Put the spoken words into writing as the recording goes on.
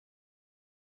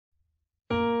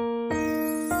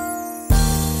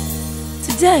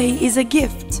Today is a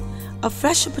gift, a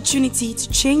fresh opportunity to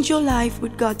change your life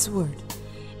with God's Word.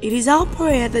 It is our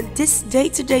prayer that this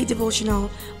day-to-day devotional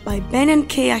by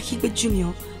Ben&Kay Akhigbe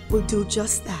Jr. will do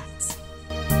just that.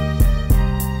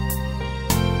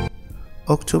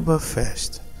 October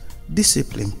 1st.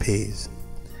 Discipline pays.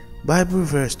 Bible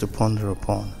verse to ponder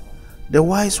upon. The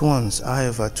wise ones,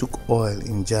 however, took oil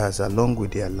in jars along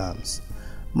with their lamps.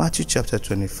 Matthew chapter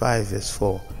 25 verse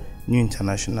 4, New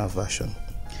International Version.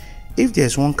 If there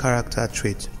is one character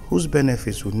trait whose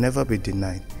benefits will never be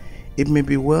denied, it may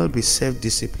well be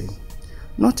self-discipline.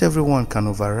 Not everyone can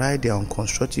override their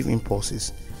unconstructive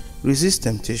impulses, resist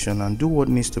temptation, and do what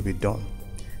needs to be done.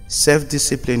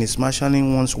 Self-discipline is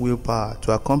marshalling one's willpower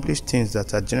to accomplish things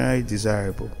that are generally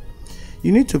desirable.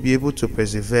 You need to be able to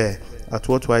persevere at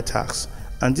worthwhile tasks,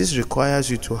 and this requires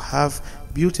you to have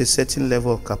built a certain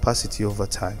level of capacity over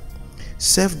time.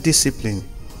 Self-discipline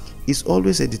is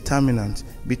always a determinant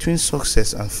between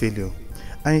success and failure,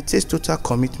 and it takes total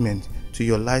commitment to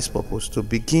your life's purpose to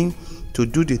begin to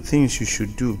do the things you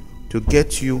should do to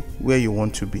get you where you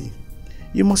want to be.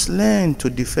 You must learn to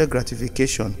defer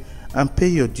gratification and pay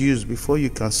your dues before you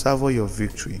can savor your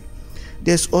victory.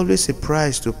 There's always a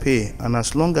price to pay, and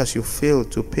as long as you fail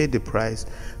to pay the price,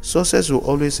 success will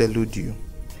always elude you.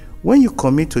 When you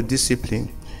commit to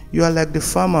discipline, you are like the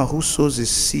farmer who sows his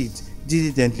seed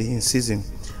diligently in season,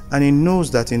 and he knows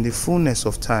that in the fullness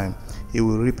of time he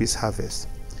will reap his harvest.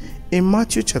 In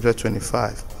Matthew chapter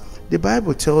 25, the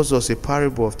Bible tells us a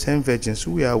parable of 10 virgins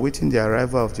who were awaiting the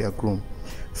arrival of their groom.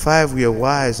 5 were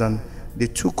wise and they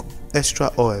took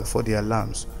extra oil for their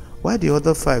lamps, while the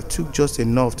other 5 took just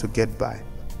enough to get by.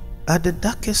 At the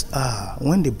darkest hour,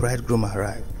 when the bridegroom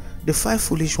arrived, the 5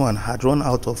 foolish ones had run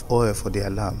out of oil for their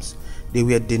lamps. They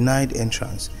were denied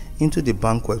entrance into the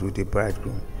banquet with the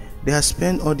bridegroom they had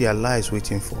spent all their lives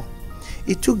waiting for.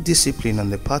 It took discipline on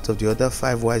the part of the other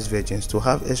 5 wise virgins to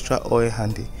have extra oil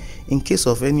handy in case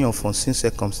of any unforeseen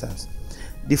circumstance.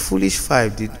 The foolish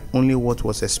 5 did only what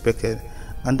was expected,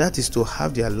 and that is to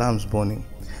have their lamps burning.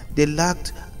 They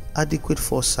lacked adequate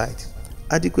foresight,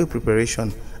 adequate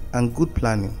preparation, and good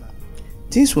planning.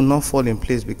 Things will not fall in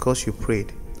place because you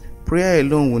prayed. Prayer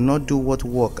alone will not do what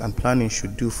work and planning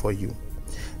should do for you.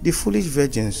 The foolish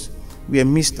virgins were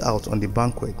missed out on the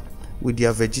banquet, with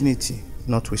their virginity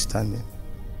notwithstanding.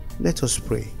 Let us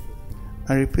pray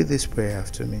and repeat this prayer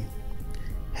after me.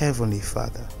 Heavenly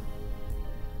Father,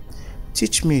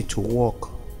 teach me to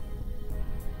walk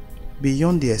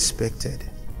beyond the expected.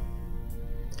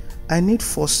 I need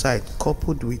foresight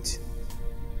coupled with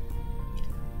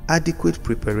adequate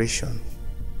preparation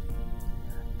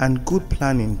and good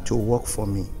planning to work for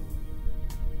me.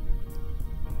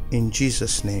 In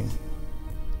Jesus' name,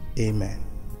 amen.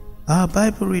 Our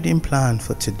Bible reading plan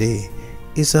for today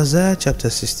is Isaiah chapter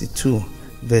 62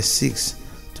 verse 6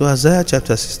 to Isaiah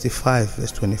chapter 65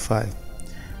 verse 25,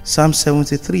 Psalm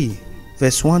 73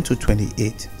 verse 1 to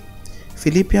 28,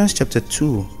 Philippians chapter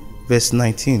 2 verse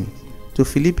 19 to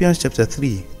Philippians chapter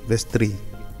 3 verse 3,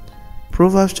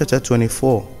 Proverbs chapter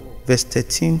 24 verse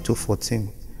 13 to 14.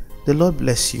 The Lord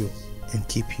bless you and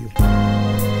keep you.